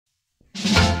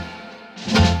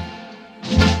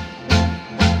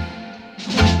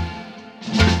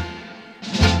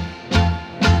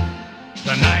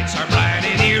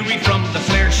victory from the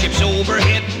flare ships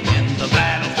overhead, and the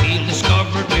battlefield is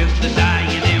covered with the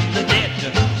dying and the dead.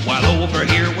 While over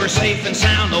here we're safe and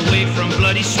sound away from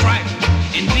bloody strife.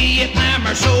 In Vietnam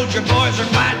our soldier boys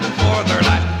are fighting for their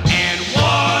life. And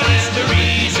what is the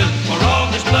reason for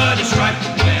all this bloody strife?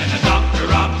 When a doctor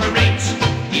operates,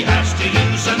 he has to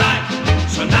use a knife.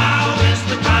 So now is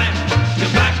the time to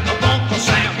back up Uncle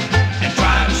Sam and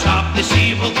try to stop this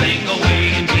evil thing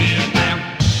away in Vietnam.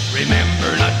 Remember,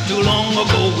 not too long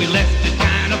ago we left it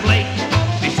kind of late,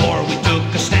 before we took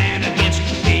a stand against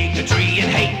bigotry and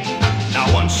hate. Now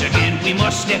once again we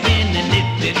must step in and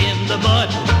nip it in the bud,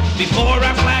 before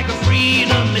our flag of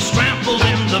freedom is trampled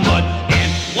in the mud.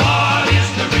 And what is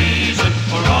the reason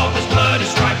for all this bloody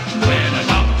strife? When a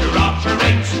doctor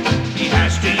operates, he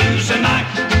has to use a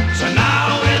knife. So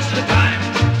now is the time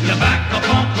to back up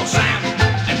Uncle Sam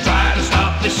and try to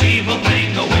stop this evil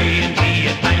thing away in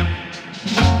Vietnam.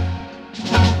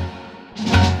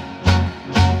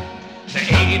 The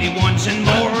 81s and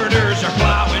mortars are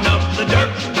plowing up the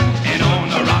dirt, and on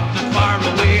a rock not far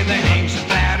away there hangs a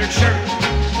battered shirt.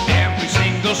 Every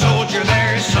single soldier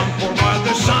there is some poor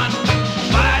mother's son,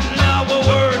 fighting our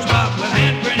words but with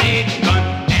hand grenade and gun.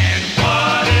 And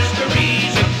what is the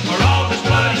reason for all this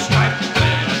bloody strife?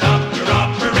 When a doctor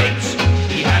operates,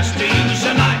 he has to use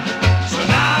a knife. So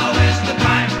now is the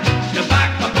time to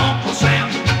back up Uncle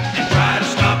Sam and try to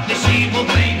stop this evil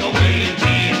thing away in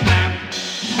Vietnam.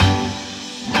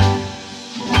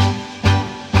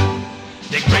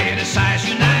 They criticize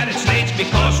United States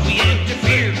because we interfere.